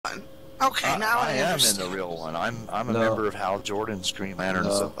Okay, now I am understand. in the real one. I'm a member of Hal Jordan's Green Lanterns.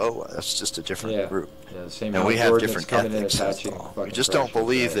 Oh, that's just a different group. Yeah, the same. And we have different ethics. We just don't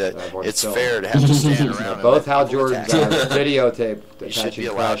believe that it's fair to have to stand around. Both Hal Jordans are videotaped you should be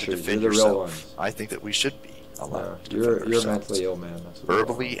allowed to defend yourself. I think that we should be allowed to defend You're mentally ill, man. That's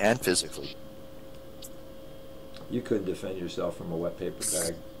verbally and physically. You couldn't defend yourself from a wet paper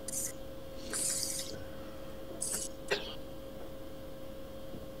bag.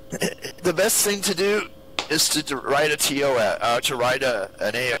 The best thing to do is to write a to write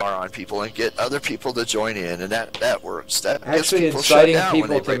an AR on people and get other people to join in, and that works. That actually inciting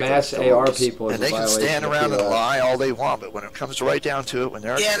people to mass AR people is and they can stand around and lie all they want, but when it comes right down to it, when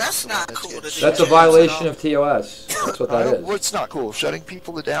they're that's not cool. That's a violation of TOS. That's what that is. What's not cool? Shutting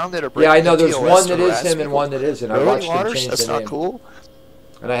people down that are breaking I know. There's one that is him and one that isn't. I watched him change the name. That's not cool.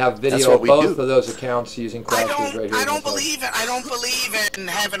 And I have video of both of those accounts using crashes right here. I don't believe in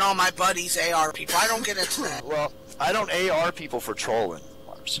having all my buddies AR people. I don't get into that. Well, I don't AR people for trolling.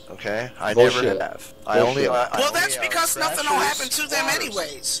 Okay, I never have. Well, that's because nothing will happen to them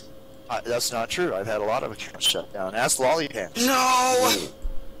anyways. That's not true. I've had a lot of accounts shut down. Ask Lollipants. No.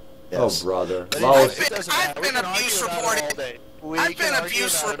 Yes. Oh, brother. I've been abuse reported. I've been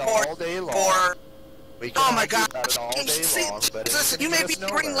abuse reported for. Oh my God! Listen, you may be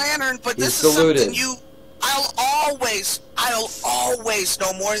Green Lantern, but this is something I'll always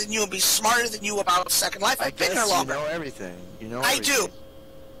know more than you and be smarter than you about Second Life. I've been here longer. You know everything. You know. I do.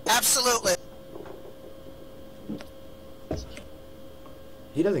 Absolutely.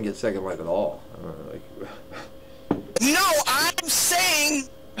 He doesn't get Second Life at all. No, I'm saying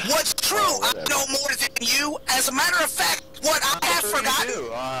what's true. I know more than you. As a matter of fact, what I have forgotten.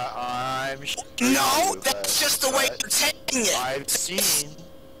 I'm sure no, that's just the way you're taking it. I've seen.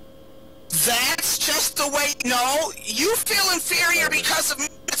 That's just the way. No, you feel inferior because of me.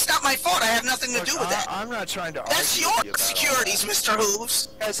 It's not my fault. I have nothing to do with that. I'm not trying to. That's your insecurities, Mr. Hooves.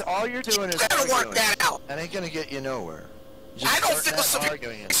 That's all you're doing is. You gotta work that out. That ain't gonna get you nowhere. I don't feel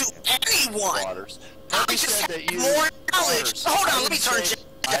superior to anyone. I just have more knowledge. Hold on, let me turn it.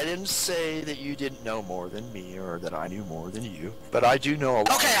 I didn't say that you didn't know more than me or that I knew more than you, but I do know a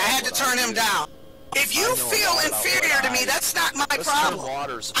lot. Okay, I had to turn him down. If you feel inferior to me, that's not my problem.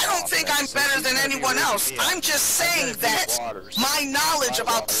 I don't think I'm better than anyone else. I'm just saying that my knowledge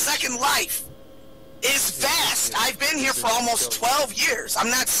about Second Life is vast. I've been here for almost 12 years. I'm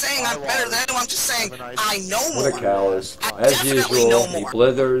not saying I'm better than anyone. I'm just saying I know more. What a coward. As usual, he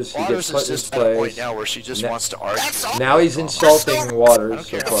blithers, he gets put in his place. Now where she just wants to argue. Now he's insulting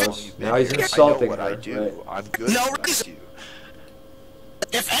Waters, of course. Now he's insulting her. I'm good. No reason.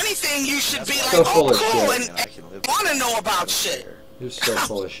 If anything, you should be like, oh, cool, and want to know about shit. You're so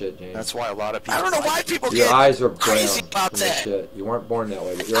full of shit, James. That's why a lot of people. I don't know why people your get eyes are crazy about that. Shit. You weren't born that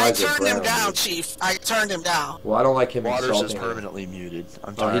way, but your eyes are brown. I turned him down, Chief. I turned him down. Well, I don't like him Waters insulting is permanently muted.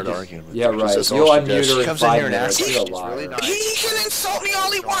 I'm tired of arguing with yeah, you. right. You'll unmute her in 5 minutes. He'll lie. He can insult me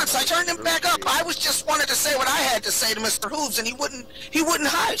all he wants. I turned him back up. I was just wanted to say what I had to say to Mr. Hooves, and he wouldn't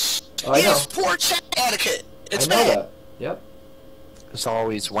hush. He has poor chat etiquette. It's bad. I know that. Yep. It's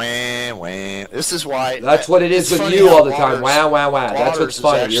always wham, wham. This is why. That's what it is with you all the time. Wham, wham, wham. That's what's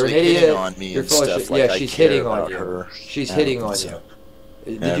funny. You're an idiot. You're full of shit. Yeah, she's hitting on you. She's hitting on you.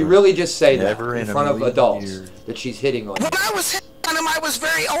 Did you really just say that in front of adults that she's hitting on you? When I was hitting on him, I was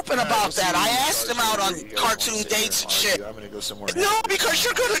very open about that. I asked him out on cartoon dates and shit. No, because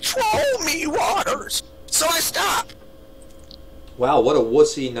you're gonna troll me, Waters. So I stopped. Wow, what a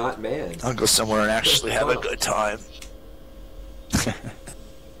wussy not man. I'll go somewhere and actually have a good time.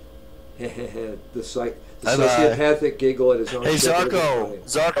 the sociopathic giggle at his own. Hey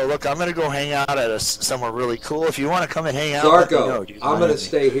Zarko, look, I'm gonna go hang out at somewhere really cool. If you want to come and hang out, Zarko, I'm gonna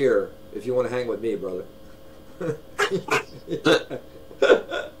stay here. If you want to hang with me, brother.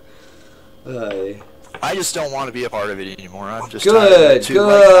 I just don't want to be a part of it anymore. I'm just good. Hit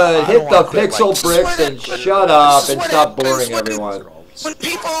the pixel bricks and shut up and stop boring everyone. When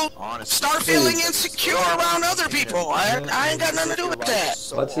people start feeling insecure around other people, I ain't got nothing to do with that.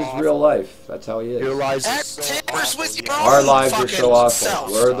 That's his real life. That's how he is. That tampers with your own Our lives are so awful.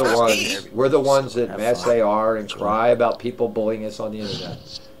 Self. We're the ones that mass AR and cry about people bullying us on the internet.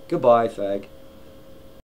 Goodbye, fag.